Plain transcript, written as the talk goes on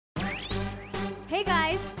Hey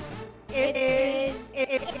guys,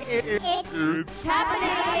 it's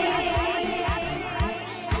happening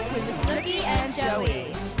with Snooki and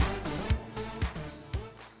Joey.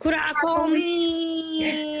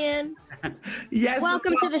 Krakomian. Yes.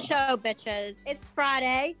 Welcome to the show, bitches. It's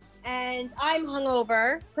Friday, and I'm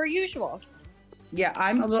hungover per usual. Yeah,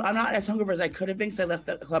 I'm not as hungover as I could have been because I left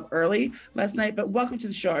the club early last night. But welcome to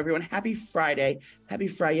the show, everyone. Happy Friday. Happy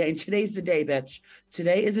Friday. And today's the day, bitch.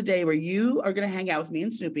 Today is the day where you are going to hang out with me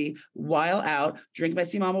and Snoopy while out, drink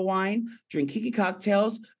Messy Mama wine, drink Kiki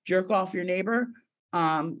cocktails, jerk off your neighbor,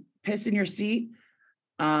 piss in your seat,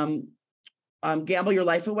 gamble your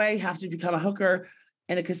life away, have to become a hooker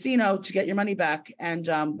in a casino to get your money back, and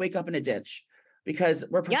wake up in a ditch. Because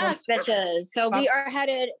we're yes, bitches. So we are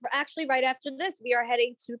headed, actually right after this, we are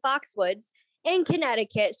heading to Foxwoods in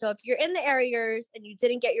Connecticut. So if you're in the areas and you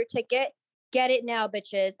didn't get your ticket, get it now,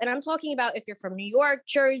 bitches. And I'm talking about if you're from New York,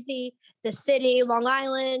 Jersey, the city, Long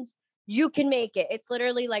Island, you can make it. It's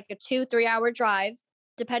literally like a 2-3 hour drive,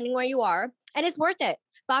 depending where you are. And it's worth it.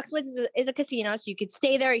 Foxwoods is a casino, so you could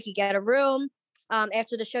stay there. You could get a room.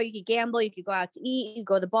 After the show, you could gamble. You could go out to eat. You could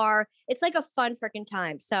go to the bar. It's like a fun freaking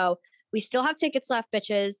time. So we still have tickets left,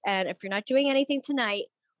 bitches. And if you're not doing anything tonight,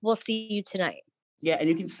 we'll see you tonight. Yeah, and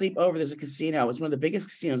you can sleep over. There's a casino. It's one of the biggest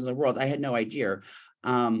casinos in the world. I had no idea.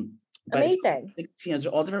 But amazing. Casinos are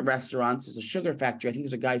all different restaurants. There's a Sugar Factory. I think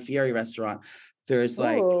there's a Guy Fieri restaurant. There's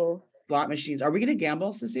like slot machines. Are we going to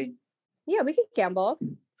gamble, Sissy? Yeah, we could gamble.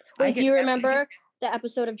 Wait, do you remember the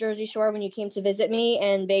episode of Jersey Shore when you came to visit me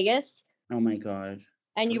in Vegas? Oh my God.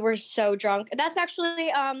 And you were so drunk. That's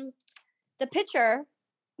actually the picture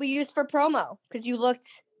we used for promo because you looked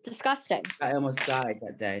disgusting. I almost died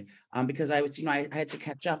that day because I was, I had to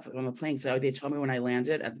catch up on the plane. So they told me when I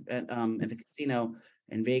landed at the casino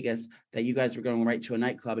in Vegas that you guys were going right to a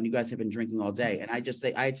nightclub and you guys have been drinking all day. And I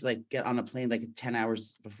had to like get on a plane like 10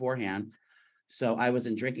 hours beforehand. So I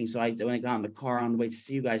wasn't drinking. So when I got in the car on the way to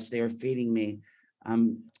see you guys, they were feeding me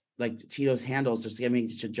like Tito's handles just to get me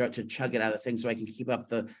to chug it out of the thing so I can keep up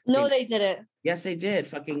the. No, they didn't. Yes, they did.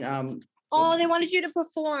 Fucking Oh, they wanted you to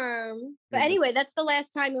perform. But anyway, that's the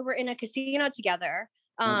last time we were in a casino together.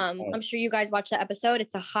 I'm sure you guys watched the episode.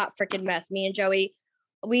 It's a hot freaking mess. Me and Joey,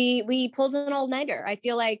 we pulled an all-nighter. I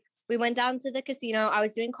feel like we went down to the casino. I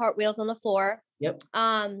was doing cartwheels on the floor. Yep.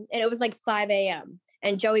 And it was like 5 a.m.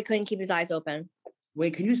 and Joey couldn't keep his eyes open.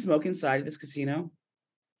 Wait, can you smoke inside of this casino?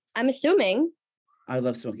 I'm assuming. I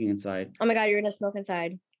love smoking inside. Oh my God, you're gonna smoke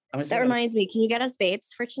inside. That reminds me. Can you get us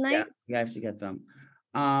vapes for tonight? Yeah, I have to get them.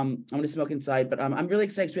 I'm going to smoke inside, but I'm really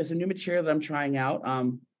excited. We have some new material that I'm trying out.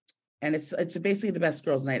 And it's basically the best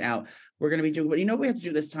girls' night out. We're going to be doing, but you know what we have to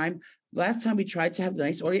do this time? Last time we tried to have the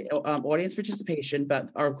nice audience participation, but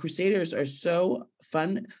our crusaders are so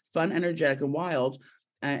fun, energetic, and wild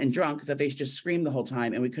and drunk that they just scream the whole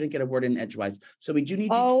time, and we couldn't get a word in edgewise. So we do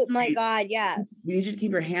need. Oh my God! Yes. We need you to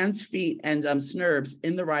keep your hands, feet, and snurves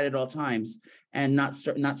in the ride at all times, and not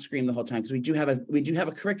scream the whole time because we do have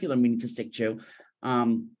a curriculum we need to stick to.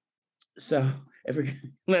 So if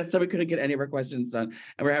last time we couldn't get any of our questions done,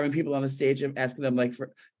 and we're having people on the stage and asking them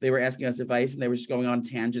they were asking us advice and they were just going on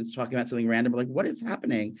tangents talking about something random. We're like, what is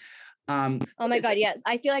happening? Oh my God, yes.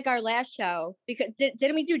 I feel like our last show, because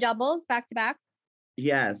didn't we do doubles back to back?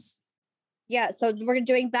 Yes. Yeah, so we're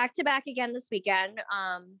doing back to back again this weekend.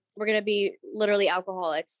 We're gonna be literally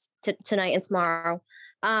alcoholics tonight and tomorrow.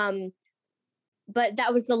 But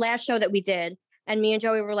that was the last show that we did. And me and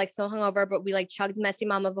Joey were like so hungover, but we like chugged Messy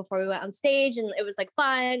Mama before we went on stage, and it was like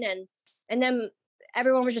fun. And then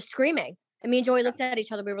everyone was just screaming. And me and Joey looked at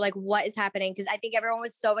each other. We were like, "What is happening?" Because I think everyone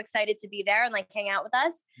was so excited to be there and like hang out with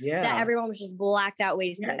us. Yeah. That everyone was just blacked out,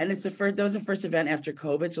 wasted. Yeah, and that was the first event after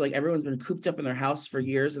COVID. So like everyone's been cooped up in their house for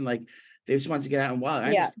years, and like they just wanted to get out and wild.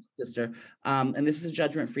 I just sister. And this is a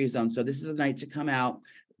judgment-free zone. So this is the night to come out.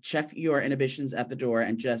 Check your inhibitions at the door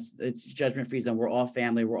and it's judgment-free zone. We're all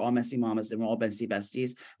family. We're all Messy Mamas and we're all Bestie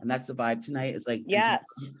besties. And that's the vibe tonight. It's like, yes,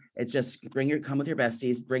 it's just come with your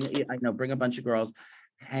besties, bring a bunch of girls,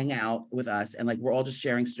 hang out with us. And like, we're all just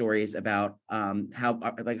sharing stories about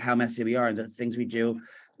how messy we are and the things we do,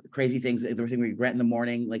 crazy things, everything we regret in the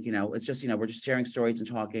morning. Like, it's just, we're just sharing stories and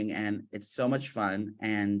talking, and it's so much fun.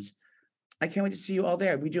 And I can't wait to see you all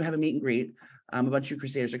there. We do have a meet and greet. A bunch of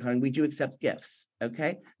Crusaders are coming. We do accept gifts.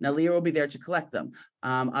 Okay. Now Leah will be there to collect them.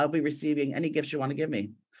 I'll be receiving any gifts you want to give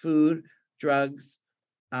me. Food, drugs.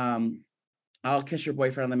 I'll kiss your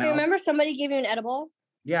boyfriend on the mouth. Remember somebody gave you an edible?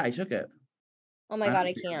 Yeah, I took it. Oh my God,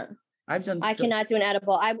 I can't. I cannot do an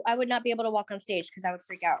edible. I would not be able to walk on stage because I would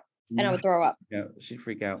freak out and I would throw up. Yeah, she'd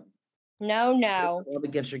freak out. No. All the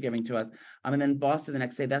gifts you're giving to us. And then Boston the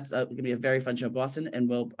next day, that's going to be a very fun show. Boston and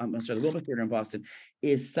the Wilbur Theater in Boston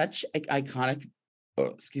is such an iconic,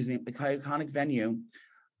 iconic venue.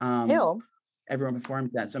 Ew. Everyone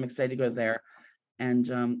performed that. So I'm excited to go there. And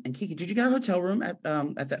Kiki, did you get a hotel room at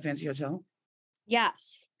that fancy hotel?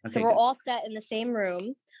 Yes. Okay, So we're good. all set in the same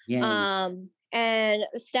room. Yeah. And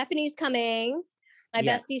Stephanie's coming. My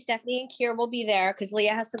Yes. bestie Stephanie and Kier will be there because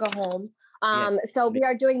Leah has to go home. Yeah. So we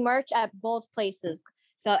are doing merch at both places.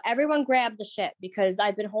 So everyone grab the shit because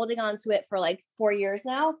I've been holding on to it for like 4 years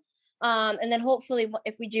now. And then hopefully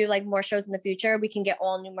if we do like more shows in the future, we can get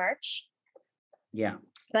all new merch. Yeah.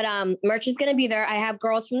 But merch is gonna be there. I have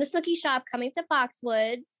girls from the Snooki Shop coming to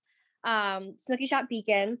Foxwoods, Snooki Shop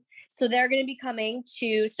Beacon. So they're gonna be coming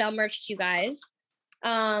to sell merch to you guys.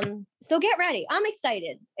 So get ready. I'm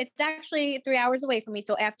excited. It's actually 3 hours away from me.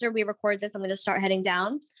 So after we record this, I'm going to start heading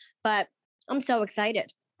down, but I'm so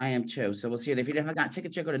excited. I am too. So we'll see you. If you haven't got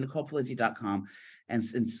tickets, go to NicolePalizzi.com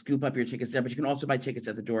and scoop up your tickets there. But you can also buy tickets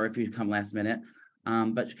at the door if you come last minute.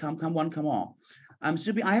 But come one, come all.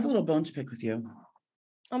 Subi, I have a little bone to pick with you.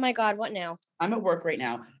 Oh my God, what now? I'm at work right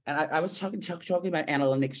now, and I was talking about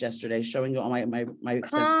analytics yesterday, showing you all my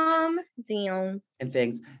Calm down and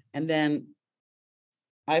things, and then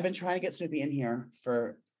I've been trying to get Snoopy in here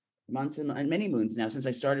for months and many moons now since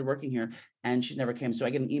I started working here, and she never came. So I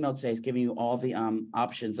get an email today giving you all the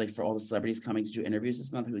options, like for all the celebrities coming to do interviews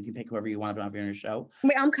this month. We can pick whoever you want to be on your show.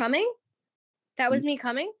 Wait, I'm coming? That was me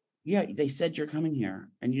coming? Yeah, they said you're coming here,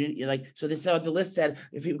 and you didn't. You're like, so this. So the list said,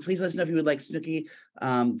 if you please let us know if you would like Snooki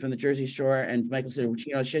from the Jersey Shore and Michael said,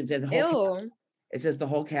 should the whole. Ew. It says the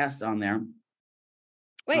whole cast on there.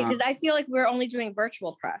 Wait, because I feel like we're only doing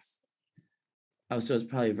virtual press. Oh, so it's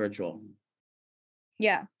probably virtual.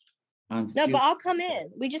 Yeah. No, but I'll come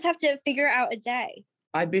in. We just have to figure out a day.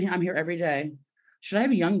 I'm here every day. Should I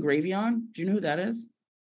have a Young Gravy on? Do you know who that is?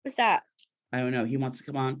 What's that? I don't know. He wants to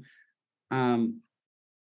come on.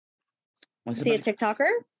 Is he a TikToker?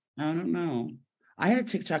 I don't know. I had a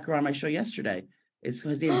TikToker on my show yesterday. His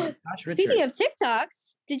name is Josh Richard. Speaking of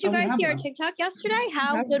TikToks, did you guys see our TikTok yesterday?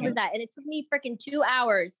 How good was that? And it took me freaking 2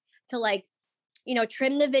 hours to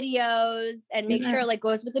trim the videos and make sure it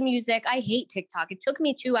goes with the music. I hate TikTok. It took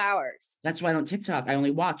me 2 hours. That's why I don't TikTok. I only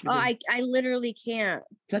watch. Oh, I literally can't.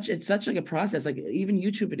 It's such like a process. Like even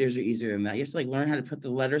YouTube videos are easier than that. You have to learn how to put the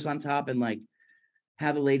letters on top and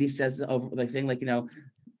how the lady says the thing,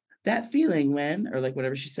 that feeling when, or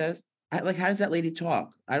whatever she says. How does that lady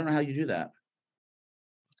talk? I don't know how you do that.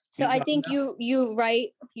 So I think you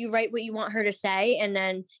write what you want her to say, and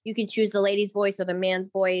then you can choose the lady's voice or the man's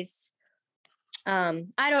voice. I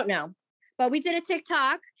don't know, but we did a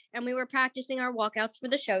TikTok and we were practicing our walkouts for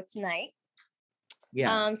the show tonight.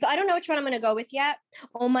 Yeah. So I don't know which one I'm going to go with yet.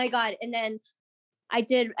 Oh my God. And then I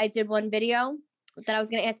did one video that I was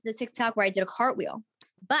going to answer the TikTok where I did a cartwheel,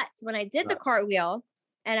 but when I did the cartwheel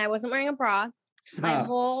and I wasn't wearing a bra, my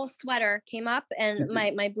whole sweater came up and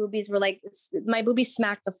my boobies were my boobies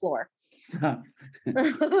smacked the floor. I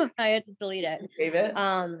had to delete it. Save it?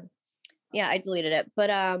 Yeah, I deleted it. But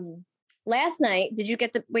last night, did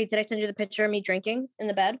I send you the picture of me drinking in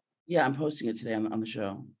the bed? Yeah, I'm posting it today on the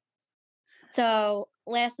show. So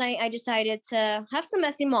last night I decided to have some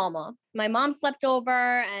messy mama. My mom slept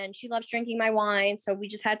over and she loves drinking my wine. So we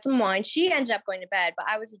just had some wine. She ended up going to bed, but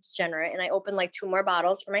I was a degenerate and I opened 2 more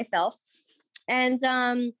bottles for myself. And,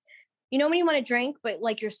 when you want to drink, but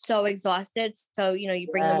you're so exhausted. So, you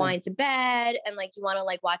bring the wine to bed and you want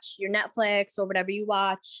to watch your Netflix or whatever you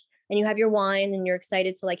watch and you have your wine and you're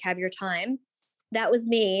excited to have your time. That was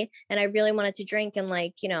me. And I really wanted to drink and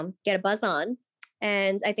get a buzz on.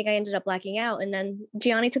 And I think I ended up blacking out. And then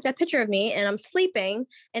Gianni took that picture of me and I'm sleeping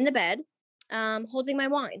in the bed, holding my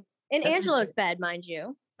wine in Angelo's bed, mind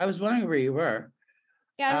you. I was wondering where you were.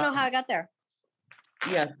 Yeah. I don't know how I got there.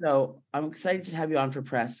 Yeah. So I'm excited to have you on for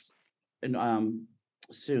press and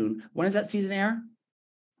soon. When does that season air?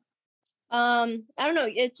 I don't know.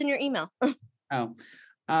 It's in your email. Oh,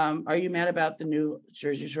 are you mad about the new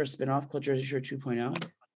Jersey Shore spinoff called Jersey Shore 2.0?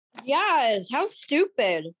 Yes. How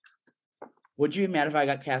stupid. Would you be mad if I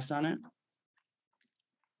got cast on it?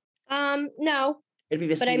 No. It'd be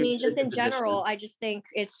the but I mean, just in general, I just think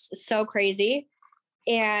it's so crazy.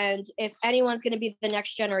 And if anyone's going to be the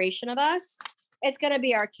next generation of us, it's going to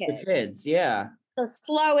be our kids. The kids, yeah. So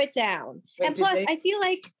slow it down. Wait, and plus, I feel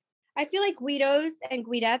like Guidos and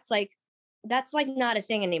Guidettes, that's not a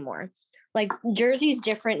thing anymore. Jersey's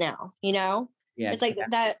different now, Yeah. It's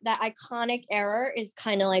that iconic era is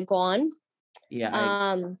kind of gone.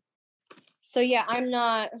 Yeah. So yeah,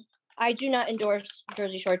 I do not endorse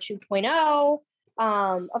Jersey Shore 2.0.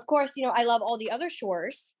 Of course, I love all the other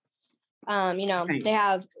shores. Right. They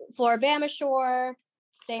have Floribama Shore.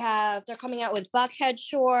 They're coming out with Buckhead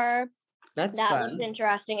Shore. That's That fun. looks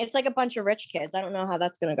interesting. It's like a bunch of rich kids. I don't know how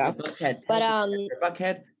that's gonna Yeah, go. Buckhead. But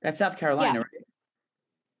Buckhead. That's South Carolina,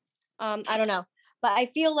 right? I don't know. But I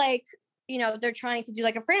feel like, they're trying to do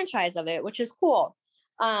like a franchise of it, which is cool.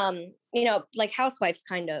 Like Housewives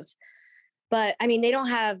kind of. But I mean, they don't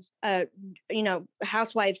have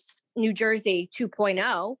Housewives New Jersey 2.0.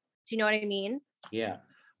 Do you know what I mean? Yeah.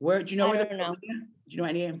 Where do you know I where don't know. Do you know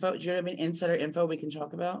any info? Do you have any insider info we can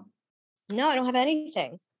talk about? No, I don't have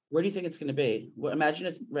anything. Where do you think it's going to be? Well, imagine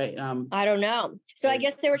it's right. I don't know. So I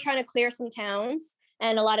guess they were trying to clear some towns,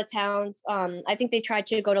 and a lot of towns. I think they tried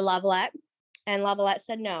to go to Lavalette, and Lavalette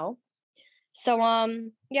said no. So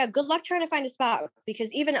yeah, good luck trying to find a spot,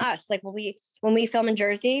 because even us, like when we film in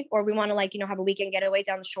Jersey, or we want to have a weekend getaway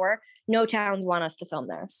down the shore, no towns want us to film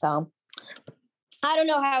there. So I don't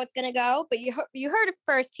know how it's gonna go, but you heard it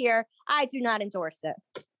first here. I do not endorse it.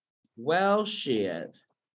 Well, shit.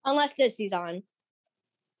 Unless Sissy's on.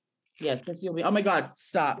 Yes, Sissy will be. Oh my God,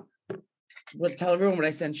 stop. Tell everyone what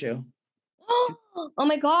I sent you. Oh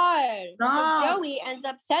my God. Stop. So Joey ends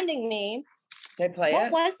up sending me. Should I play What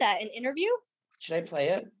it? was that? An interview? Should I play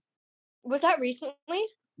it? Was that recently?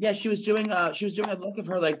 Yeah, she was doing a look of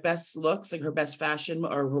her like best looks, like her best fashion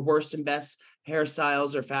or her worst and best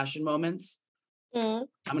hairstyles or fashion moments. Mm.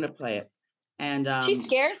 I'm gonna play it. And She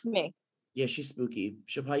scares me. yeah, she's spooky.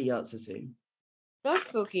 She'll probably yell at Sissy. So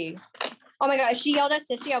spooky. Oh my God, if she yelled at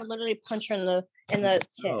Sissy, I would literally punch her in the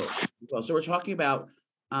tit. Oh, so we're talking about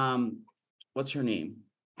what's her name?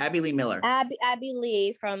 Abby Lee Miller. Abby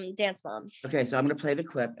Lee from Dance Moms. Okay, so I'm gonna play the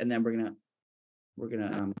clip and then we're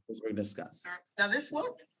gonna discuss. Now this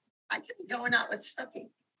look, I could be going out with Snooki,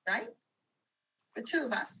 right? The two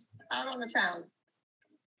of us out on the town.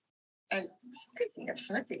 And speaking of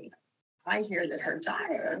Snooki, I hear that her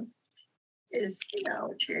daughter is,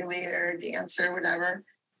 cheerleader, dancer, whatever.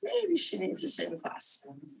 Maybe she needs a Zoom class.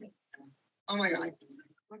 Oh my God.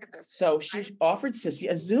 Look at this. So she offered Sissy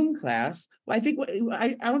a Zoom class. Well,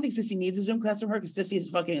 I don't think Sissy needs a Zoom class from her because Sissy is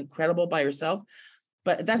fucking incredible by herself.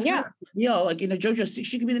 But that's kind of the deal. Like, JoJo,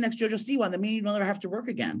 she could be the next JoJo Siwa. That means you don't ever have to work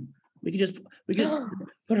again. We could just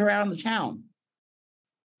put her out on the town.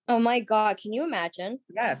 Oh my God, can you imagine?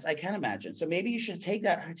 Yes, I can imagine. So maybe you should take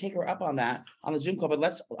her up on that on the Zoom call.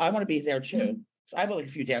 But I want to be there too. So I have like a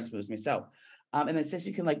few dance moves myself. And then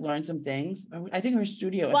Sissy can like learn some things. I think her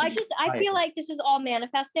studio. Well, I feel like this is all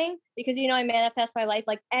manifesting, because I manifest my life,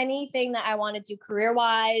 like anything that I want to do career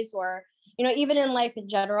wise, or even in life in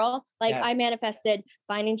general. Like I manifested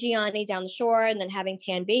finding Gianni down the shore and then having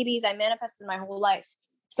 10 babies. I manifested my whole life.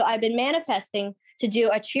 So I've been manifesting to do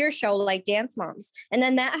a cheer show like Dance Moms, and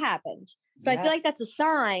then that happened. So I feel like that's a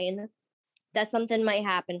sign that something might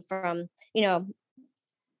happen from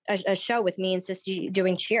a show with me and Sissy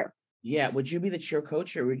doing cheer. Yeah. Would you be the cheer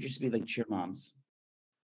coach, or would you just be like cheer moms?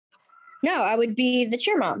 No, I would be the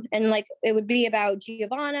cheer mom. And like, it would be about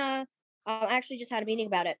Giovanna. I actually just had a meeting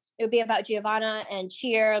about it. It would be about Giovanna and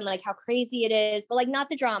cheer and like how crazy it is, but like not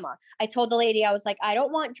the drama. I told the lady, I was like, I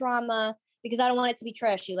don't want drama because I don't want it to be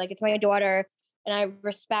trashy. Like, it's my daughter and I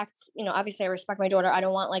respect, obviously I respect my daughter. I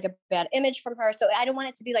don't want like a bad image from her. So I don't want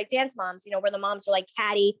it to be like Dance Moms, where the moms are like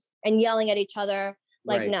catty and yelling at each other.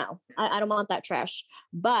 Like, right. No, I don't want that trash.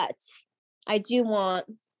 But I do want,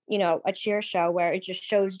 a cheer show where it just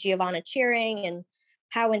shows Giovanna cheering and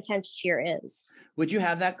how intense cheer is. Would you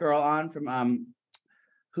have that girl on from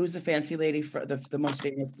who's the fancy lady for the most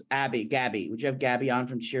famous Gabby? Would you have Gabby on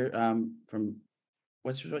from cheer from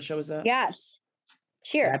what show is that? Yes.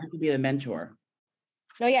 Cheer. Gabby could be the mentor.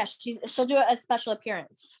 No, yeah, she'll do a special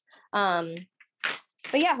appearance.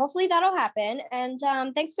 But yeah, hopefully that'll happen. And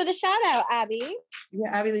thanks for the shout out, Abby. Yeah,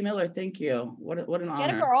 Abby Lee Miller, thank you. What an honor.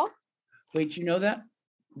 Get a girl. Wait, you know that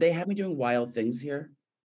they have me doing wild things here?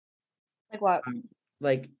 Like what?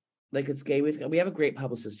 Like it's Gay Week. We have a great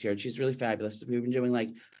publicist here. She's really fabulous. We've been doing like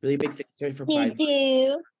really big things here for Pride. You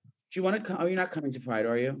do. Do you want to come? Oh, you're not coming to Pride,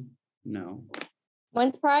 are you? No.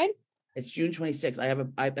 When's Pride? It's June 26th.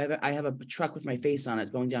 I have a truck with my face on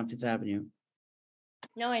it going down Fifth Avenue.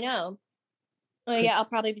 No, I know. Oh yeah, I'll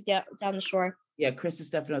probably be down the shore. Yeah, Krista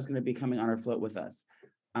Stefano is going to be coming on our float with us.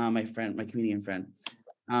 My comedian friend.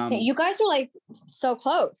 You guys are like so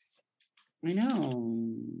close. I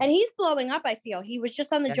know. And he's blowing up, I feel. He was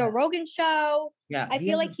just on the Joe Rogan show. Yeah. I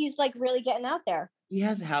feel like he's like really getting out there. He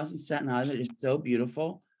has a house in Staten Island. It's so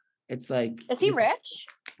beautiful. It's like. Is he rich?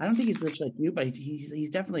 I don't think he's rich like you, but he's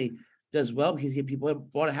definitely does well because people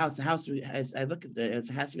have bought a house. The house, as I look at it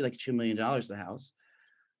has to be like $2 million, the house.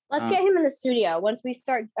 Let's get him in the studio once we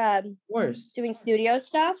start doing studio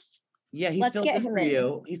stuff. Yeah, he Let's filled get in him for in.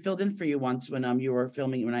 you. He filled in for you once when you were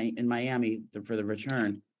filming in Miami for the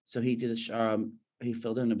return. So he did he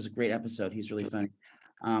filled in. It was a great episode. He's really funny.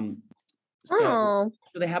 Um, so Oh,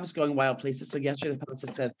 so they have us going wild places. So yesterday the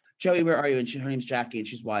publicist said, "Joey, where are you?" And her name's Jackie, and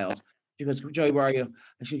she's wild. She goes, "Joey, where are you?"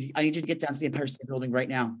 And I need you to get down to the Empire State Building right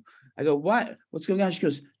now. I go, "What? What's going on?" She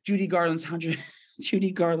goes, "Judy Garland's 100."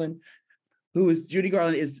 Judy Garland, Judy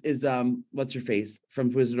Garland is what's her face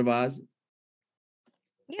from Wizard of Oz?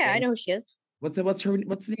 yeah, I know who she is. What's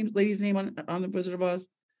the lady's name on the Wizard of Oz?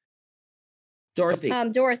 Dorothy.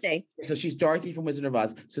 Dorothy. So she's Dorothy from Wizard of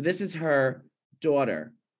Oz. So this is her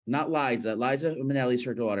daughter, not Liza. Liza Minnelli's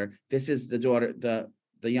her daughter. This is the daughter, the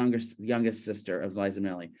youngest sister of Liza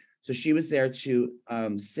Minnelli. So she was there to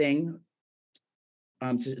sing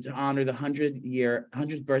to honor the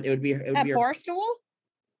 100th birthday. It would be At Barstool?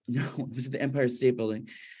 No, it was at the Empire State Building.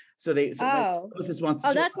 So the publicist wants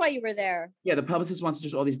to that's why you were there. Yeah, the publicist wants to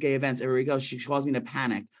do all these gay events. Everywhere we go, she calls me to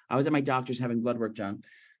panic. I was at my doctor's having blood work done.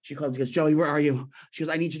 She calls and goes, "Joey, where are you?" She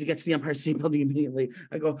goes, "I need you to get to the Empire State Building immediately."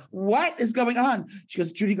 I go, "What is going on?" She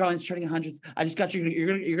goes, "Judy Garland's turning 100. I just got you.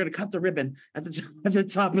 You're gonna cut the ribbon at the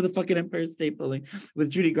top of the fucking Empire State Building with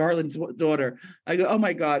Judy Garland's daughter." I go, "Oh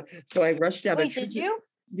my God." So I rushed down. Wait, did you?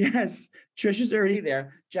 Yes, Trisha's already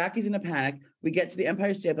there. Jackie's in a panic. We get to the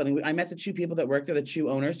Empire State Building. I met the two people that work there, the two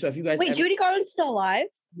owners. So if you guys Judy Garland's still alive?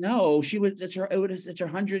 No, she was. It's her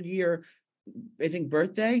 100-year, I think,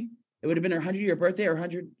 birthday. It would have been her 100-year birthday or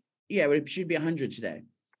 100. Yeah, she'd be 100 today.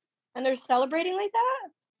 And they're celebrating like that?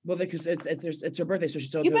 Well, because it's her birthday, so she's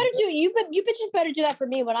still. You bitches better do that for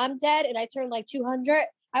me when I'm dead and I turn like 200.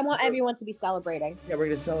 I want everyone to be celebrating. Yeah, we're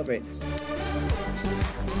gonna celebrate.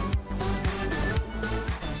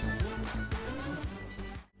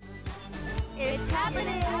 It's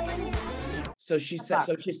happening. So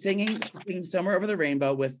she's singing "Somewhere Over the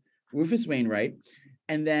Rainbow" with Rufus Wainwright,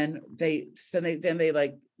 and then they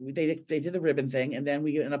did the ribbon thing, and then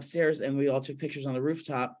we went upstairs and we all took pictures on the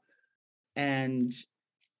rooftop, and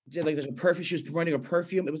did there's a perfume. She was promoting a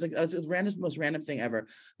perfume. It was the most random thing ever.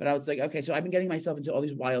 But I was like, okay, so I've been getting myself into all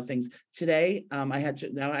these wild things. Today, I had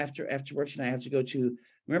to now after work tonight, I have to go to.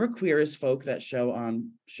 Remember Queer as Folk, that show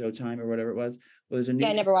on Showtime or whatever it was? Well, there's a new.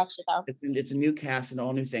 Yeah, I never watched it though. It's a new cast and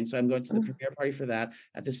all new thing. So I'm going to the premiere party for that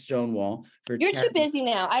at the Stonewall. You're too busy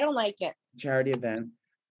now. I don't like it. Charity event.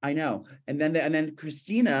 I know. And then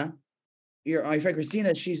Christina, my friend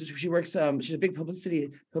Christina, she works. She's a big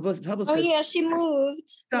publicist. Oh yeah, she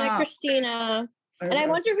moved. My Christina. And I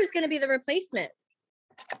wonder who's going to be the replacement.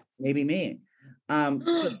 Maybe me.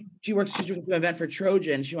 So she's doing an event for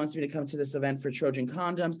Trojan. She wants me to come to this event for Trojan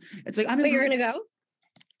condoms. It's like But you're gonna go?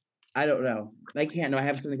 I don't know. I can't. No, I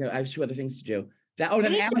have I have two other things to do. Then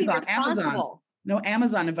Amazon. No,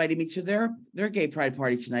 Amazon invited me to their gay pride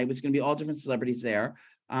party tonight. It's going to be all different celebrities there.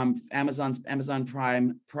 Amazon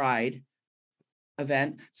Prime Pride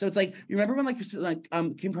event. So it's like, you remember when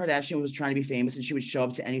Kim Kardashian was trying to be famous and she would show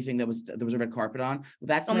up to anything that was a red carpet on? Well,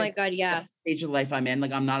 that's my God, yes. Stage of life I'm in.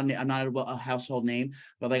 Like I'm not a household name,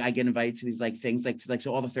 but like I get invited to these like things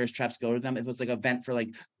so all the thirst traps go to them. If it was like an event for like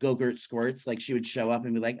Go-Gurt Squirts, like she would show up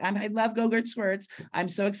and be like, I love Go-Gurt Squirts. I'm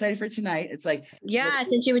so excited for tonight. It's like,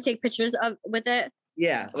 yes, and she would take pictures with it.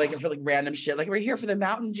 Yeah, like for like random shit. Like we're here for the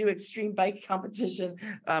Mountain Dew Extreme Bike Competition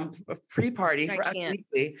pre-party for Us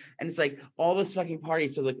Weekly, and it's like all those fucking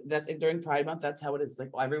parties. So like that's during Pride Month. That's how it is.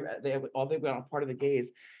 Like they went on part of the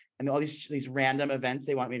gays, and all these random events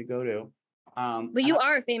they want me to go to. But you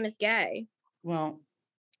are a famous gay. Well,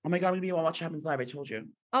 oh my God, I'm gonna be able to watch Happens Live. I told you.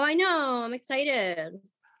 Oh, I know. I'm excited.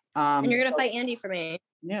 And you're gonna fight Andy for me.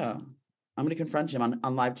 Yeah. I'm going to confront him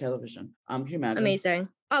on live television. Can you imagine? Amazing.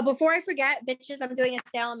 Oh, before I forget, bitches, I'm doing a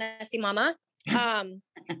sale on Messy Mama.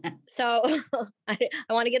 So I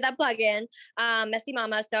want to get that plug in. Messy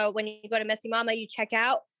Mama. So when you go to Messy Mama, you check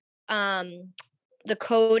out. The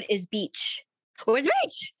code is beach. Where's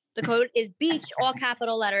beach? The code is beach, all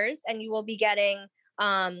capital letters, and you will be getting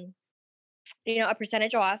a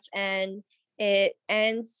percentage off, and it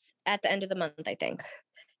ends at the end of the month, I think.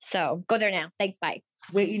 So go there now. Thanks. Bye.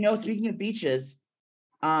 Wait, speaking of beaches,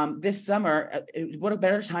 this summer, what a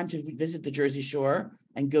better time to visit the Jersey Shore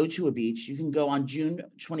and go to a beach. You can go on June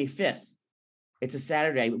 25th. It's a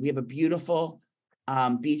Saturday. We have a beautiful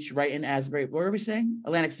beach right in Asbury. What were we saying?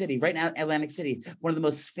 Atlantic City, right now, Atlantic City. One of the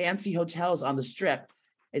most fancy hotels on the Strip.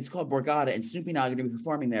 It's called Borgata, and Snoopy and I are going to be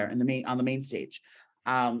performing there on the main stage.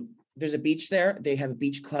 There's a beach there. They have a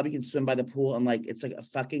beach club. You can swim by the pool, and it's like a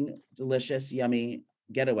fucking delicious, yummy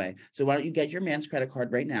getaway. So why don't you get your man's credit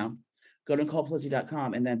card right now? go to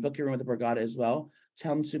NicolePelizzi.com and then book your room with the Borgata as well.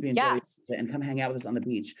 Tell them Subi and Joey Yes. and come hang out with us on the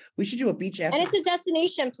beach. We should do a beach after. And it's a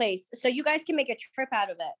destination place, so you guys can make a trip out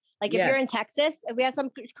of it. Like if you're in Texas, if we have some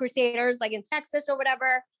crusaders like in Texas or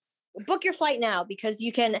whatever, book your flight now because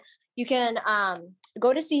you can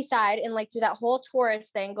go to Seaside and like do that whole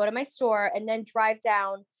tourist thing, go to my store and then drive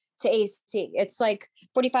down to AC. It's like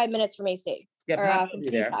 45 minutes from AC. Yeah, or Poppy from will be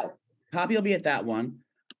there. Seaside. Poppy will be at that one.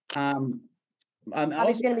 Poppy's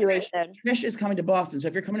Also, gonna be wasted. Trish is coming to Boston. So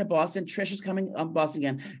if you're coming to Boston, Trish is coming to Boston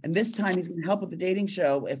again. And this time he's going to help with the dating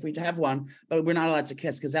show if we have one, but we're not allowed to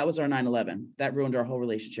kiss because that was our 9/11. That ruined our whole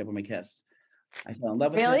relationship when we kissed. I fell in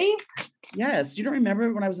love with him. Really? Yes. You don't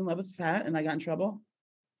remember when I was in love with Pat and I got in trouble?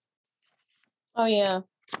 Oh yeah.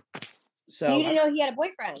 So You didn't know he had a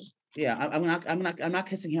boyfriend. yeah, I'm not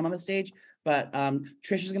kissing him on the stage, but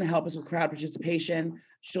Trish is going to help us with crowd participation.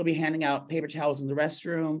 She'll be handing out paper towels in the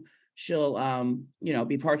restroom. She'll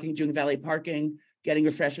be parking, doing valet parking, getting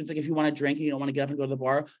refreshments. Like if you want to drink and you don't want to get up and go to the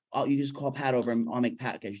bar, you just call Pat over and I'll make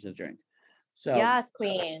Pat get you a drink. So Yes,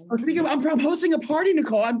 queen. I'm hosting a party,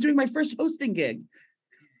 Nicole. I'm doing my first hosting gig.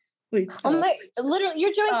 Wait, Oh my, literally,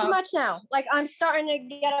 you're doing too much now. Like I'm starting to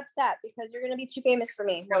get upset because you're gonna be too famous for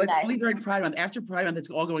me no, one it's day. only during Pride Month. After Pride Month, it's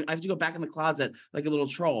all going. I have to go back in the closet like a little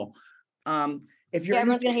troll. If you're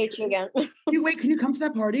Everyone's gonna hate you again. can you come to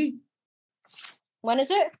that party? When is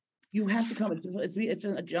it? You have to come. It's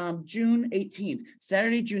June 18th,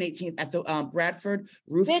 Saturday, June 18th at the Bradford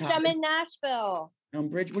rooftop. Bitch, I'm in Nashville.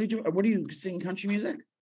 Bridge, what are you doing? What are you singing country music?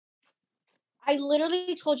 I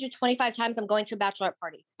literally told you 25 times I'm going to a bachelorette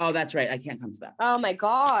party. Oh, that's right. I can't come to that. Oh my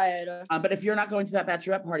God. But if you're not going to that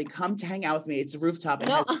bachelorette party, come to hang out with me. It's a rooftop.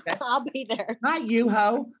 No, I'll be there. Not you,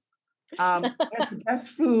 ho. They have the best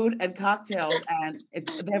food and cocktails, and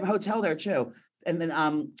they have a hotel there too. And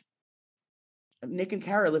then Nick and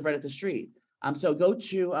Kara live right at the street. So go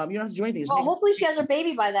to you don't have to do anything. Well, hopefully she has her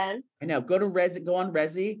baby by then. I know. Go on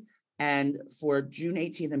Resy, and for June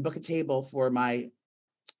 18th, and book a table for my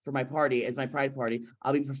party. It's my Pride party.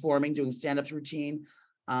 I'll be performing, doing stand-ups routine.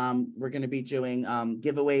 We're going to be doing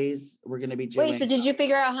giveaways. We're going to be doing. Wait, so did you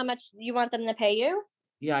figure out how much you want them to pay you?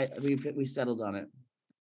 Yeah, we settled on it.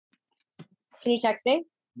 Can you text me?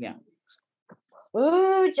 Yeah.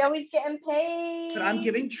 Ooh, Joey's getting paid. But I'm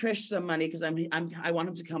giving Trish some money because I want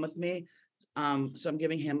him to come with me. So I'm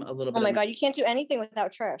giving him a little bit. Oh my God, you can't do anything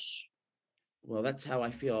without Trish. Well, that's how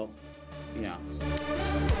I feel. Yeah.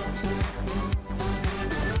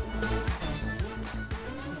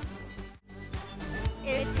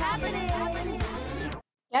 It's happening.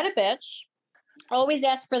 Get it, bitch. Always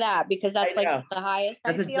ask for that because that's like the highest.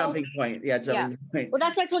 That's I a feel. jumping point. Yeah, jumping point. Well,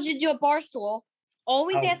 that's why I told you to do a bar stool.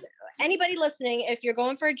 Always ask anybody listening if you're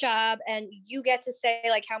going for a job and you get to say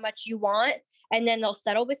like how much you want and then they'll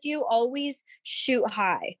settle with you. Always shoot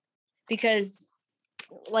high because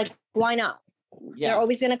like why not? Yeah. They're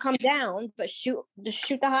always going to come down, but shoot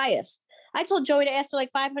the highest. I told Joey to ask for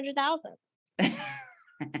like 500,000. They'll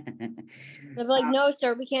be like, no,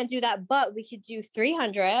 sir, we can't do that, but we could do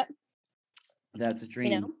 300. That's a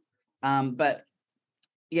dream. You know? But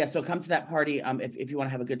yeah, so come to that party. If you want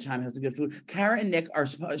to have a good time, have some good food. Kara and Nick are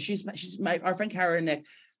our friend Kara and Nick.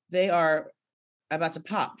 They are about to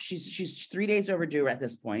pop. She's 3 days overdue at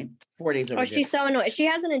this point. 4 days overdue. Oh, she's so annoying. She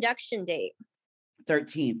has an induction date.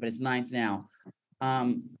 13th, but it's 9th now.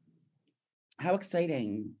 How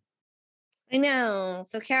exciting. I know.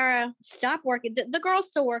 So Kara, stop working. The girl's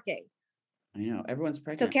still working. I know. Everyone's So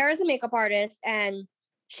pregnant. Kara's a makeup artist and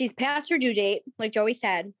she's past her due date, like Joey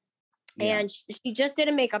said. Yeah. And she just did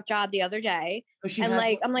a makeup job the other day. So And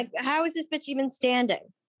I'm like, how is this bitch even standing?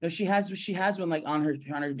 No, she has one like on her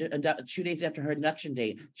 2 days after her induction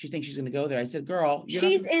date. She thinks she's going to go there. I said, girl,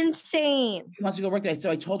 She's insane. she wants to go work there.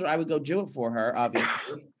 So I told her I would go do it for her,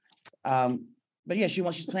 obviously. But yeah,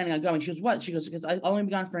 she's planning on going. She goes, what? She goes, because I'll only be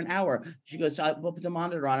gone for an hour. She goes, so we'll put the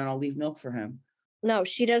monitor on and I'll leave milk for him. No,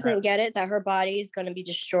 she doesn't get it that her body is going to be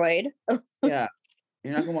destroyed. Yeah.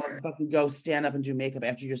 You're not going to want to fucking go stand up and do makeup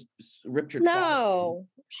after you just ripped your No,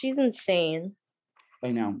 she's insane.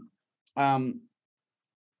 I know.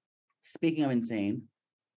 Speaking of insane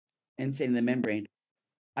in the membrane,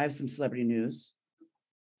 I have some celebrity news.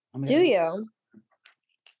 Do you?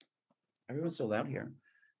 Everyone's so loud here.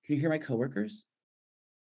 Can you hear my coworkers?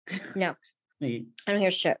 No. Wait. I don't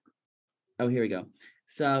hear shit. Oh, here we go.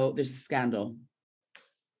 So there's a scandal.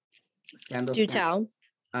 Do tell.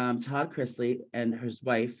 Todd Chrisley and his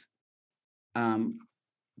wife,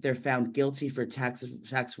 they're found guilty for tax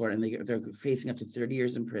fraud, and they're facing up to 30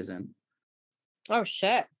 years in prison. Oh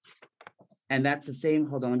shit. And that's the same.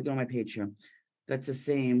 Hold on, let me go on my page here. That's the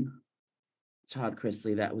same Todd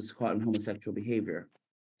Chrisley that was caught in homosexual behavior.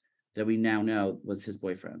 that we now know was his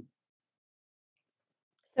boyfriend.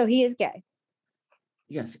 So he is gay.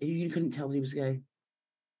 Yes, you couldn't tell he was gay.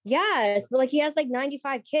 Yes, but like he has like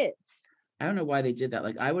 95 kids. I don't know why they did that.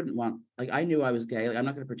 Like, I wouldn't want, like, I knew I was gay. Like, I'm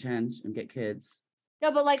not going to pretend and get kids.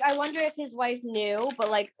 No, but like I wonder if his wife knew, but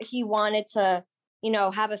like he wanted to, you know,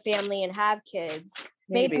 have a family and have kids.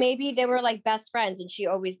 Maybe they were like best friends and she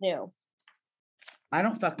always knew. I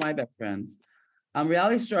don't fuck my best friends.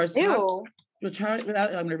 Reality stars. Ew. I'm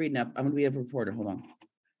going to read now. I'm going to be a reporter. Hold on.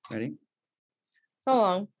 Ready? So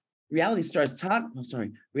long. Reality stars Todd and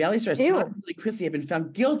Julie Christie have been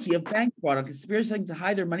found guilty of bank fraud on conspiracy to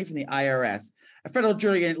hide their money from the IRS. A federal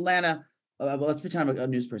jury in Atlanta, let's pretend I'm a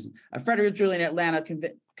news person. A federal jury in Atlanta,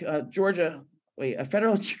 Georgia. Wait, a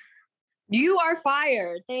federal. You are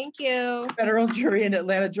fired. Thank you. Federal jury in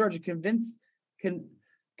Atlanta, Georgia, convicted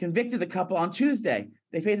the couple on Tuesday.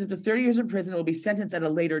 They face up to 30 years in prison and will be sentenced at a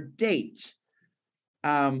later date.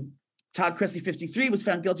 Todd Christie, 53, was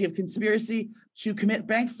found guilty of conspiracy to commit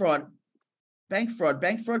bank fraud,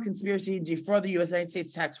 conspiracy, and defraud the United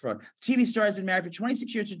States tax fraud. TV star has been married for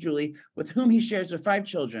 26 years to Julie, with whom he shares their 5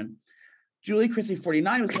 children. Julie Christie,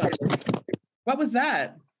 49, was found. What was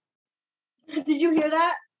that? Did you hear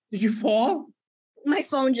that? Did you fall? My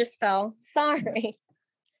phone just fell. Sorry.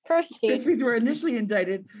 Proceed. Christies were initially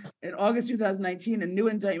indicted in August 2019. A new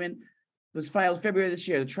indictment was filed February this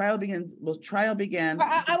year. The trial began.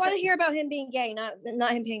 I want to hear about him being gay, not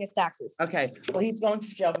him paying his taxes. Okay. Well, he's going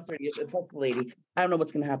to jail for 30 years. Plus the lady. I don't know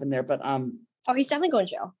what's going to happen there, but Oh, he's definitely going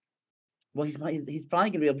to jail. Well, he's finally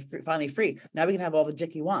going to be able to finally free. Now we can have all the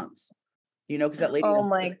dick he wants. You know, because that lady. Oh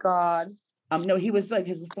my God. No, he was like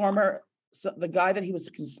his former. So the guy that he was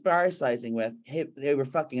conspiracizing with, they were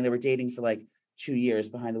fucking and they were dating for like 2 years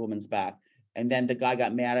behind the woman's back. And then the guy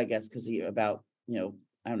got mad, I guess, because about, you know,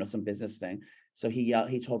 I don't know, some business thing. So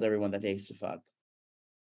he told everyone that they used to fuck.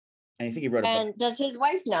 And I think he wrote a book. And does his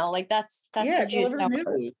wife know? Like that's yeah, the juice.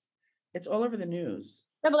 It's all over the news.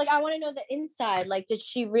 No, but like I want to know the inside. Like, did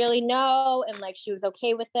she really know? And like she was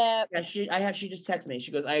okay with it? Yeah, she just texted me.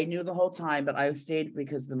 She goes, I knew the whole time, but I stayed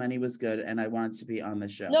because the money was good and I wanted to be on the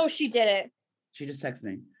show. No, she didn't. She just texted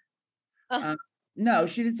me. No,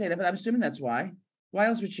 she didn't say that, but I'm assuming that's why. Why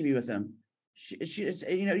else would she be with him?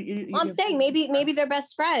 I'm saying maybe they're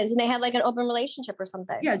best friends and they had like an open relationship or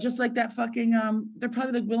something. Yeah, just like that fucking they're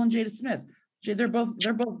probably like Will and Jada Smith. They're both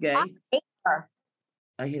gay. I hate her.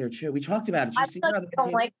 I hate her too. We talked about it. I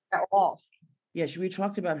don't like her at all. Yeah, we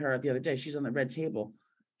talked about her the other day. She's on the red table.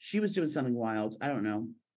 She was doing something wild. I don't know.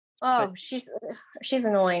 Oh, but she's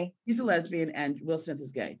annoying. He's a lesbian and Will Smith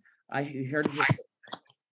is gay. I heard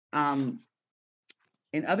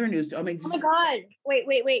in other news. Oh my God.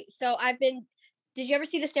 Wait. So did you ever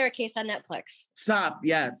see The Staircase on Netflix? Stop.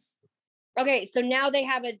 Yes. Okay, so now they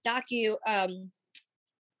have a docu.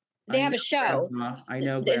 They have a show. I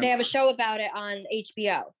know. They have a show about it on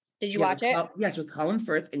HBO. Did you watch it? Yes, with Colin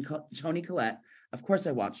Firth and Toni Collette. Of course,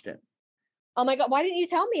 I watched it. Oh my God! Why didn't you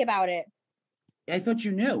tell me about it? I thought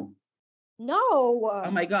you knew. No.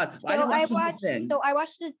 Oh my God! So I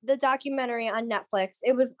watched the documentary on Netflix.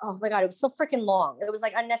 It was, oh my God! It was so freaking long. It was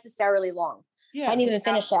like unnecessarily long. Yeah, I didn't even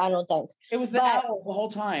finish it. I don't think it was the owl the whole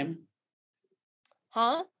time.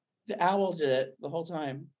 Huh? The owl did it the whole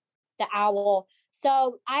time. The owl.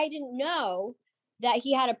 So I didn't know that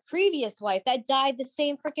he had a previous wife that died the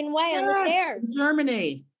same freaking way on the stairs. In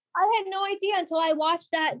Germany. I had no idea until I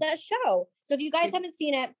watched that show. So if you guys haven't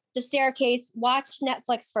seen it, The Staircase, watch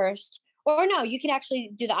Netflix first. Or no, you can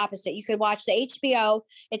actually do the opposite. You could watch the HBO.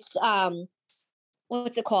 It's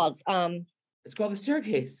what's it called? It's called The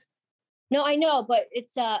Staircase. No, I know, but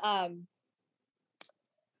it's a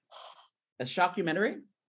shockumentary?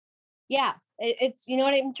 Yeah. It's you know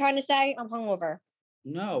what I'm trying to say? I'm hungover.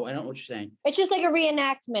 No, I don't know what you're saying. It's just like a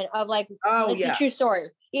reenactment of like it's a true story.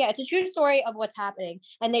 Yeah, it's a true story of what's happening.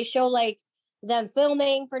 And they show like them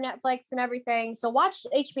filming for Netflix and everything. So watch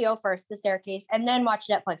HBO first, The Staircase, and then watch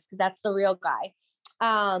Netflix because that's the real guy.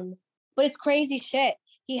 But it's crazy shit.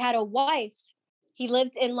 He had a wife. He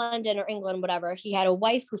lived in London or England, whatever. He had a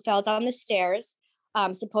wife who fell down the stairs.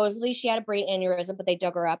 Supposedly she had a brain aneurysm, but they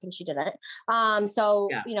dug her up and she didn't.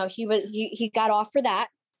 You know, he got off for that.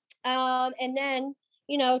 And then,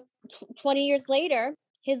 you know, 20 years later,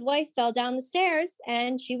 his wife fell down the stairs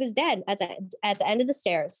and she was dead at the end of the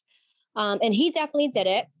stairs. And he definitely did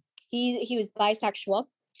it. He was bisexual,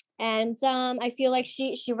 and I feel like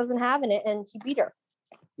she wasn't having it, and he beat her.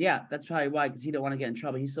 Yeah, that's probably why, because he don't want to get in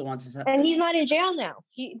trouble. He still wants to. And he's not in jail now.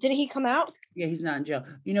 Did he come out? Yeah, he's not in jail.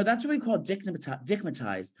 You know, that's what we call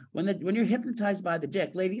dickmatized. When you're hypnotized by the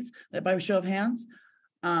dick, ladies, by a show of hands.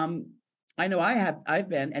 I know I've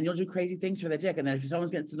been, and you'll do crazy things for the dick. And then if someone's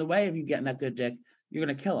getting in the way of you getting that good dick, you're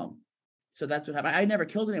going to kill them. So that's what happened. I never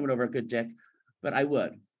killed anyone over a good dick, but I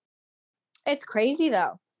would. It's crazy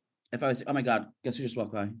though. If I was, oh my God, guess who just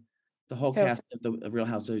walked by? The whole Who? cast of the Real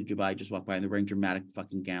House of Dubai just walked by and they're wearing dramatic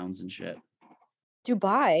fucking gowns and shit.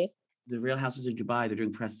 Dubai. The Real Houses of Dubai, they're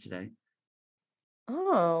doing press today.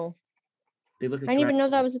 Oh. They look like I didn't even know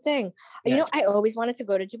that was a thing. Yeah. You know, I always wanted to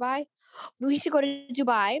go to Dubai. We should go to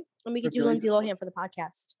Dubai and we could do really? Lindsay Lohan for the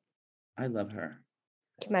podcast. I love her.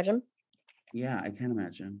 Can you imagine? Yeah, I can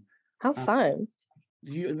imagine. How fun.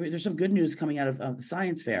 There's some good news coming out of the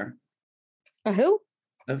science fair Who?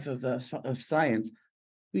 of science.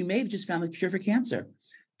 We may have just found the cure for cancer.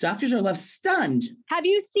 Doctors are left stunned. Have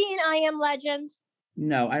you seen I Am Legend?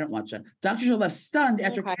 No, I don't watch that. Doctors are left stunned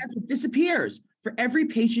after Okay. cancer disappears. For every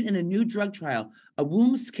patient in a new drug trial, a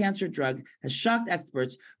womb's cancer drug has shocked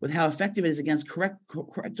experts with how effective it is against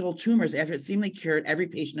colorectal tumors after it seemingly cured every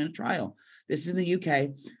patient in a trial. This is in the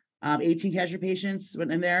UK. 18 cancer patients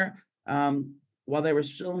went in there while they were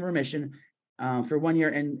still in remission for 1 year,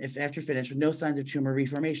 and if after finished with no signs of tumor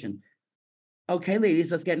reformation. Okay,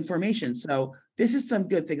 ladies, let's get information. So this is some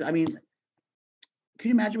good things. I mean, can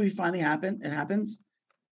you imagine when it finally happens?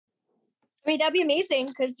 I mean, that'd be amazing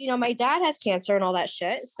because, you know, my dad has cancer and all that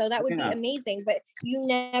shit. So that would Yeah. be amazing. But you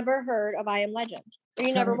never heard of I Am Legend or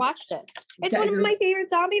you never watched it. It's That one of is- my favorite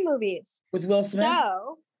zombie movies. With Will Smith?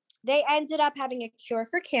 So they ended up having a cure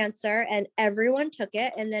for cancer and everyone took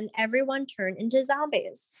it and then everyone turned into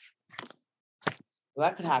zombies. Well,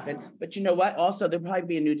 that could happen. But you know what? Also, there'll probably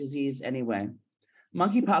be a new disease anyway.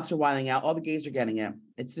 Monkeypox are wilding out. All the gays are getting it.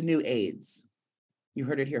 It's the new AIDS. You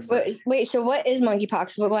heard it here first. Wait, so what is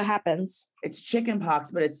monkeypox? What happens? It's chicken pox,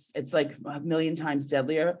 but it's like a million times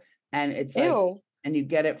deadlier. And it's like, Ew. and you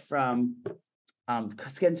get it from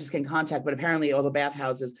skin to skin contact. But apparently all the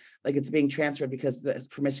bathhouses, like it's being transferred because the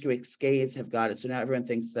promiscuous gays have got it. So now everyone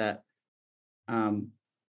thinks that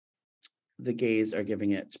the gays are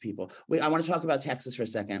giving it to people. Wait, I want to talk about Texas for a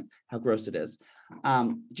second, how gross it is.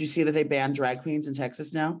 Do you see that they banned drag queens in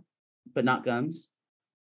Texas now, but not guns?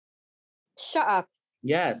 Shut up.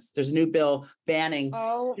 Yes, there's a new bill banning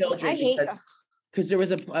Oh, children I hate because there was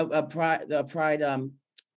a pride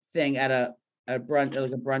thing at a brunch,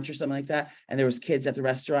 like a brunch or something like that, and there was kids at the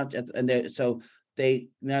restaurant, so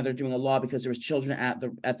now they're doing a law because there was children at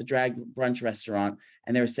the drag brunch restaurant,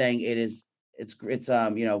 and they were saying it's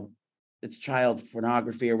it's child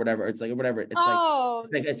pornography or whatever. It's like whatever. It's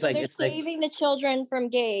they're saving the children from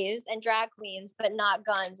gays and drag queens, but not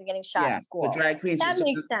guns and getting shot at school. The drag queens. That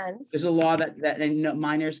makes sense. There's a law that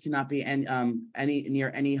minors cannot be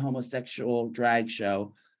near any homosexual drag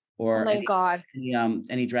show or God.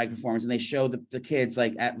 any drag performance, and they show the kids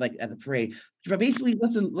at the parade. But basically,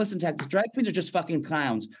 listen, Texas, drag queens are just fucking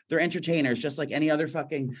clowns. They're entertainers, just like any other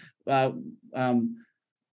fucking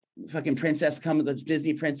princess coming, the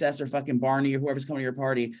Disney princess or fucking Barney or whoever's coming to your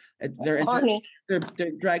party. They're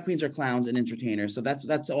drag queens are clowns and entertainers. So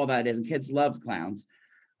that's all that is. And kids love clowns.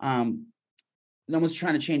 No one's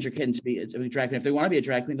trying to change your kid to be a drag queen. If they want to be a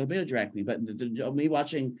drag queen, they'll be a drag queen. But me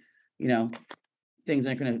watching, things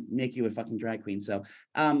aren't going to make you a fucking drag queen. So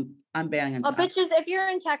I'm banning. Bitches, if you're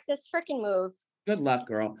in Texas, freaking move. Good luck,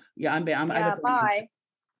 girl. Yeah, bye.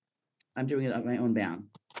 I'm doing it on my own ban.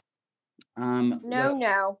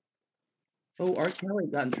 No. Oh, R. Kelly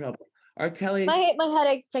got in trouble. R. Kelly. My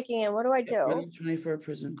headache's kicking in. What do I do? 24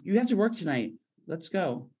 prison. You have to work tonight. Let's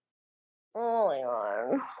go. Oh my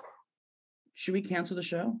God. Should we cancel the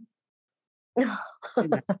show? No.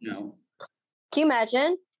 No. Can you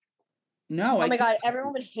imagine? No. Oh my God,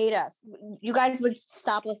 everyone would hate us. You guys would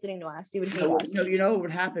stop listening to us. You would hate us. No, you know what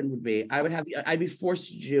would happen would be I'd be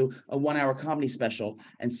forced to do a 1 hour comedy special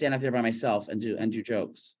and stand up there by myself and do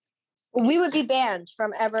jokes. We would be banned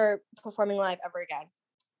from ever performing live ever again.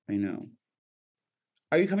 I know.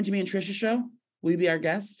 Are you coming to me and Trisha's show? Will you be our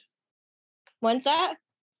guest? When's that?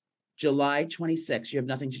 July 26th. You have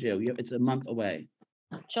nothing to do. It's a month away.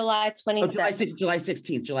 July 26th. July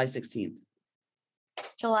 16th. July 16th.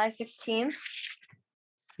 July 16th.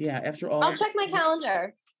 Yeah, after all. I'll check my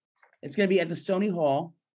calendar. It's going to be at the Stony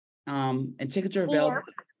Hall. And tickets are available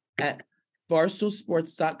at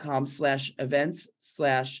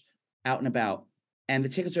barstoolsports.com/events/out and about. And the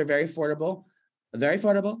tickets are very affordable. Very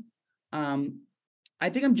affordable. I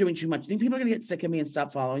think I'm doing too much. I think people are going to get sick of me and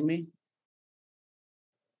stop following me.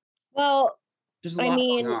 Well, There's a lot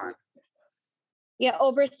going on. Yeah,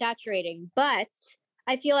 oversaturating. But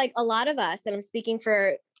I feel like a lot of us, and I'm speaking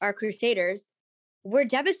for our Crusaders, we're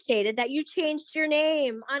devastated that you changed your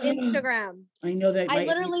name on Instagram. I know that.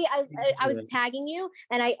 I was tagging you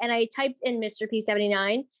and I typed in Mr.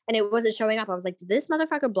 P79 and it wasn't showing up. I was like, did this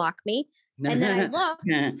motherfucker block me? And then I looked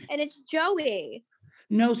and it's Joey.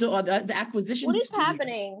 No, so the acquisition. What is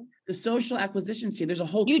happening? The social acquisition scene. There's a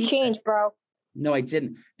whole. You changed, bro. No, I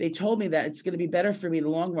didn't. They told me that it's going to be better for me in the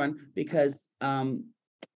long run because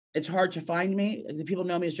it's hard to find me. The people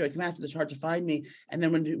know me as Joey Camassa. It's hard to find me. And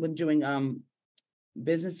then when doing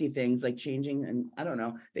businessy things like changing, and I don't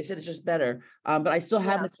know, they said it's just better. But I still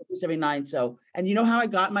have Mr. P79. So, and you know how I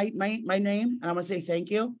got my name? And I want to say thank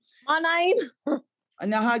you. My name. And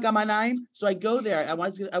now how I got my name. So I go there. I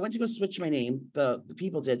went to go switch my name. The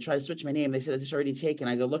people did try to switch my name. They said it's already taken.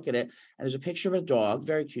 I go look at it, and there's a picture of a dog,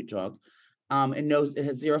 very cute dog. And knows it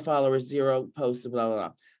has 0 followers, 0 posts, blah, blah,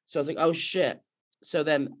 blah. So I was like, oh shit. So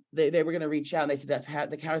then they were going to reach out and they said that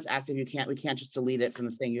the account is active. We can't just delete it from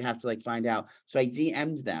the thing. You have to like find out. So I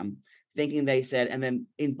DM'd them thinking they said, and then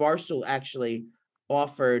in Barstool actually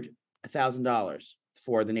offered $1,000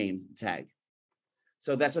 for the name tag.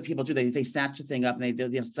 So that's what people do. They snatch the thing up and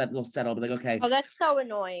they'll settle, but like, okay. Oh, that's so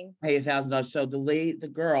annoying. Pay $1,000. So the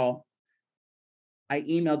girl, I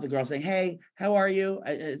emailed the girl saying, hey, how are you?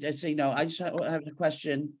 I say, I just have a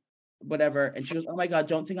question, whatever. And she goes, oh my God,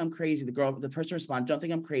 don't think I'm crazy. The person responded, don't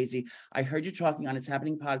think I'm crazy. I heard you talking on It's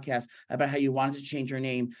Happening podcast about how you wanted to change your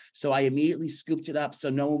name. So I immediately scooped it up so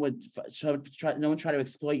no one would try to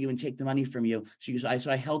exploit you and take the money from you. She goes, so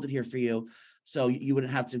I held it here for you. So you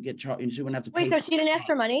wouldn't have to get charged. You wouldn't have to pay. Wait, so she didn't ask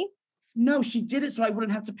for money? No, she did it so I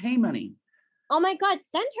wouldn't have to pay money. Oh my God,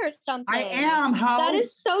 send her something. I am. How? That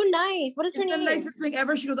is so nice. What is her name? It's the nicest thing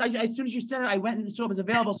ever. She goes, as soon as you said it, I went and saw it was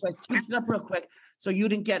available. So I scooped it up real quick so you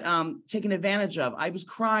didn't get taken advantage of. I was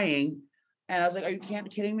crying and I was like, are you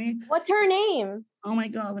kidding me? What's her name? Oh my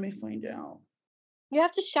God, let me find out. You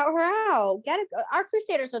have to shout her out. Our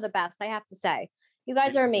Crusaders are the best, I have to say. You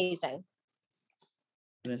guys are amazing.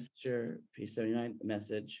 Mr. P79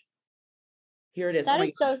 message. Here it is. That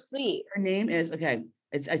is so sweet. Her name is, okay.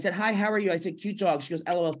 I said, hi, how are you? I said, cute dog. She goes,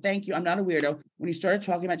 LOL, thank you. I'm not a weirdo. When you started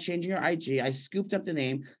talking about changing your IG, I scooped up the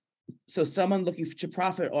name so someone looking to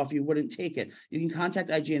profit off you wouldn't take it. You can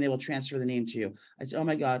contact IG and they will transfer the name to you. I said, oh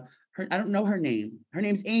my God. I don't know her name. Her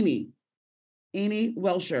name's Amy. Amy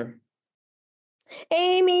Welsher.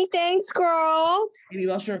 Amy, thanks, girl. Amy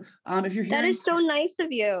Welsher. If you're hearing, that is so nice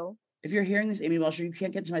of you. If you're hearing this, Amy Welsher, you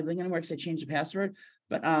can't get to my link anymore because I changed the password.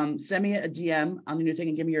 But send me a DM on the new thing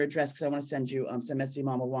and give me your address because I want to send you some Messy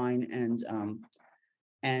Mama wine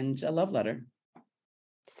and a love letter.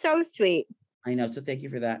 So sweet. I know. So thank you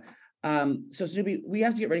for that. So Snoopy, we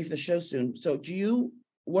have to get ready for the show soon. So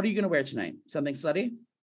what are you going to wear tonight? Something slutty?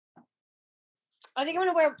 I think I'm going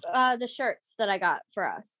to wear the shirts that I got for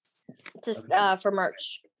us for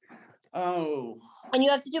merch. Oh. And you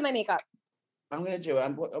have to do my makeup. I'm going to do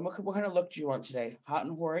it. What kind of look do you want today? Hot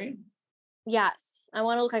and hoary? Yes. I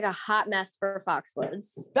want to look like a hot mess for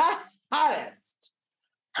Foxwoods. The hottest.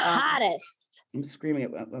 Hottest. I'm screaming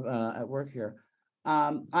at work here.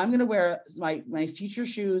 I'm going to wear my teacher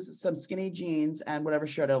shoes, some skinny jeans, and whatever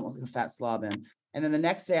shirt I don't look like a fat slob in. And then the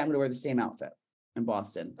next day, I'm going to wear the same outfit in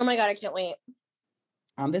Boston. Oh my God, I can't wait.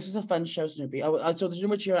 This was a fun show, Snoopy. So there's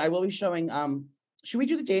much here. I will be showing. Should we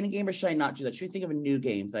do the dating game or should I not do that? Should we think of a new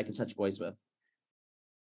game that I can touch boys with?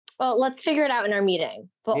 Well, let's figure it out in our meeting.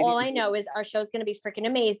 But all I know is our show's going to be freaking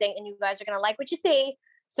amazing and you guys are going to like what you see.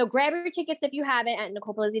 So grab your tickets if you haven't at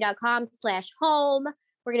NicolePalazzi.com/home.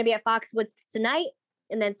 We're going to be at Foxwoods tonight.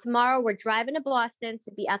 And then tomorrow we're driving to Boston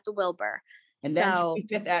to be at the Wilbur. And then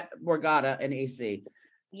 25th at Borgata in AC.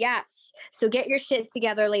 Yes. So get your shit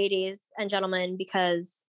together, ladies and gentlemen,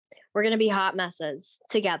 because we're going to be hot messes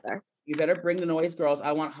together. You better bring the noise, girls.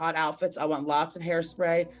 I want hot outfits. I want lots of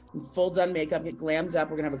hairspray, full done makeup, get glammed up.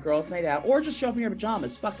 We're going to have a girls' night out or just show up in your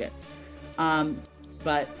pajamas. Fuck it. Bring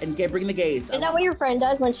the gays. Is that what your friend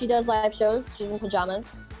does when she does live shows? She's in pajamas?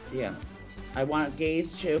 Yeah. I want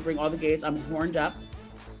gays too. Bring all the gays. I'm horned up.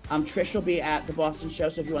 Trish will be at the Boston show.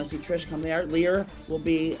 So if you want to see Trish, come there. Lear will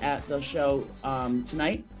be at the show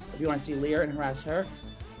tonight. If you want to see Lear and harass her.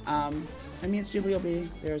 Me and Snoopy will be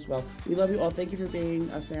there as well. We love you all. Thank you for being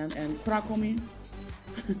a fan. And could I call me?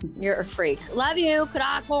 You're a freak. Love you. Could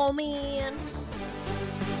I call me?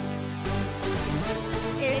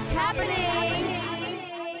 It's happening.